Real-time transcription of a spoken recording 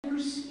ever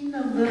seen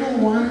the little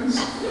ones?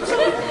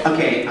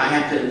 Okay, I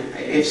have to,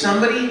 if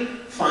somebody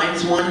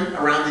finds one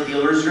around the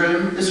dealer's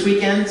room this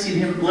weekend, see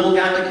him, little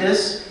guy like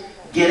this,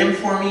 get him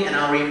for me and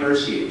I'll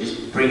reimburse you.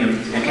 Just bring him,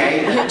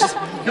 okay?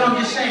 No, I'm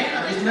just saying,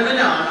 I'm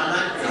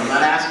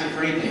not asking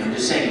for anything. I'm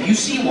just saying, if you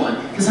see one,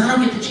 because I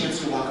don't get the chance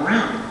to walk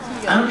around.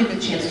 I don't get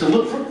the chance to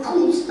look for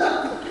cool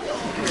stuff.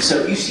 So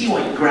if you see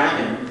one, grab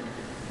him,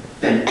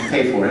 then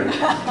pay for it.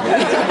 and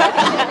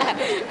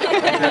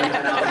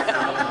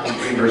I'll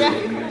reimburse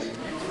you.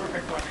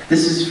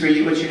 This is for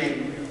you. What's your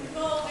name?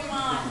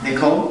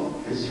 Nicole?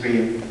 This is for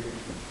you.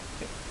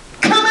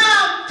 Come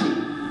out!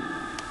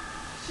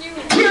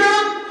 Kira!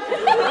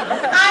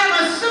 I am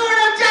a sword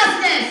of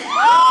justice!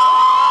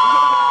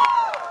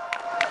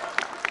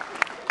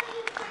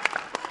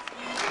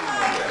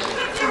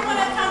 Picture one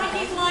of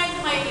Tamaki's lines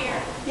in my ear.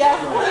 Yeah.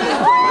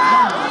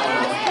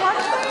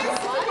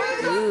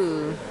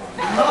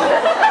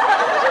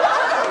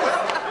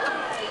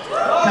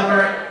 Cover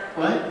it.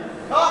 What?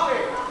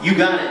 Coffee! You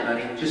got it,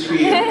 buddy. Just for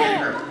you and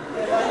her.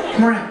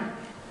 Come around.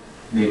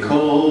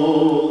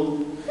 Nicole.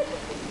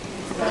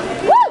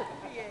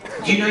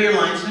 Do you know your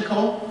lines,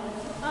 Nicole?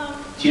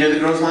 Do you know the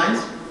girls'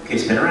 lines? Okay,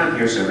 spin around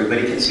here so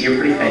everybody can see your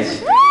pretty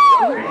face.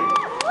 Ready?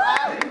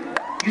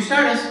 You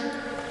start us.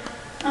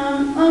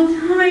 Oh,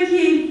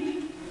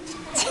 Tamaki.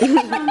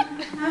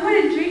 I want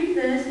to drink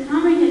this.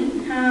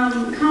 Tamaki,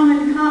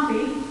 common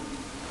coffee.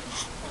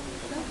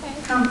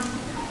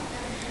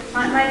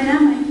 My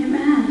dad might get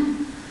mad.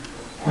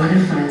 What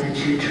if I let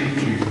you drink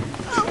it?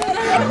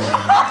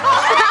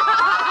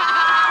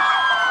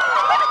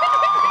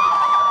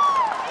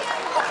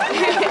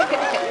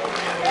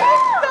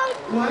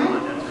 What?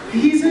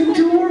 He's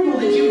adorable.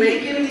 Did you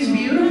make him? He's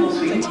beautiful,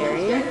 sweetie.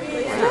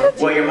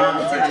 Well, your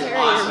mom's friend is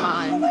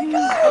awesome. Oh my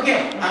God.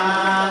 Okay,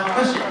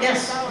 question,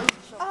 yes.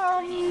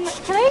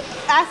 Can I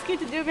ask you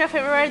to do me a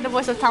favor in the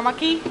voice of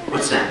Tamaki?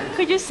 What's that?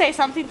 Could you say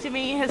something to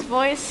me in his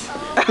voice?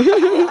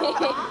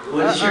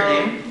 What is your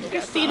name?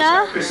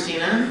 Christina?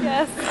 Christina?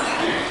 Yes.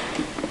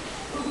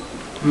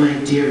 My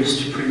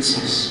dearest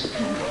princess,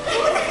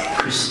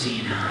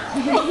 Christina.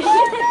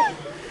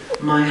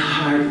 My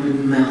heart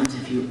would melt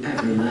if you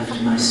ever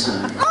left my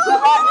side. Just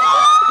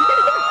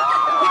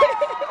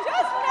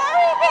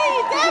marry me,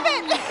 damn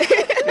it!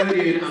 No,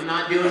 dude, I'm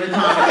not doing the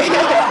Tamaki.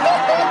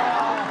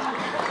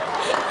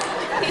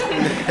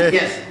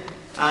 Yes.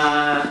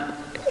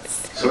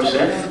 Source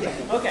said?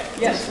 Okay,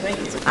 yes, thank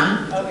you.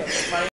 Huh? Okay.